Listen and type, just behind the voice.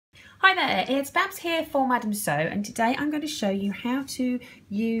Hi there, it's Babs here for Madam Sew, and today I'm going to show you how to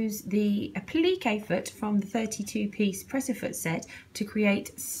use the Applique Foot from the 32-piece presser foot set to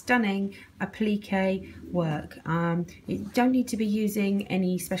create stunning applique work. You don't need to be using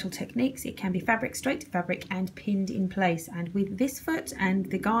any special techniques. It can be fabric, straight to fabric and pinned in place, and with this foot and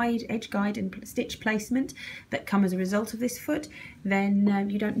the guide, edge guide and stitch placement that come as a result of this foot, then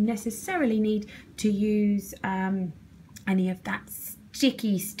you don't necessarily need to use any of that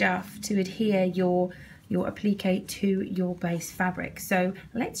sticky stuff to adhere your applique to your base fabric. So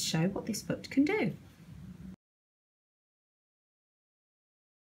let's show what this foot can do.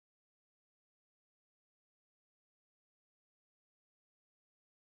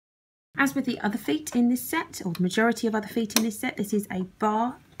 As with the other feet in this set, or the majority of other feet in this set, this is a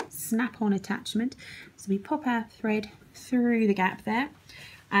bar snap-on attachment. So we pop our thread through the gap there.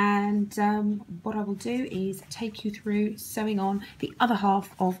 And what I will do is take you through sewing on the other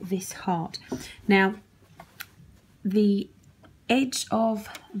half of this heart. Now, the edge of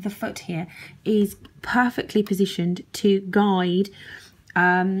the foot here is perfectly positioned to guide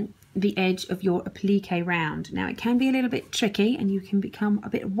the edge of your applique round. Now, it can be a little bit tricky and you can become a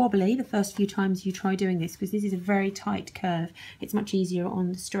bit wobbly the first few times you try doing this, because this is a very tight curve. It's much easier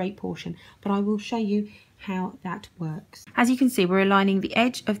on the straight portion, but I will show you how that works. As you can see, we're aligning the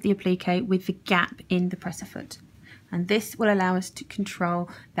edge of the applique with the gap in the presser foot, and this will allow us to control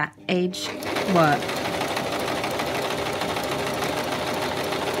that edge work.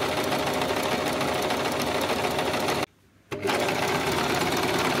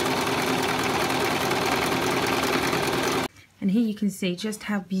 And here you can see just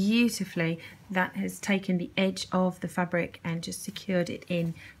how beautifully that has taken the edge of the fabric and just secured it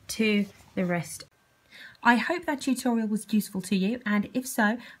in to the rest. I hope that tutorial was useful to you, and if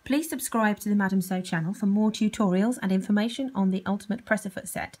so, please subscribe to the Madam Sew channel for more tutorials and information on the Ultimate Presser Foot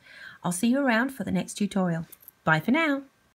set. I'll see you around for the next tutorial. Bye for now.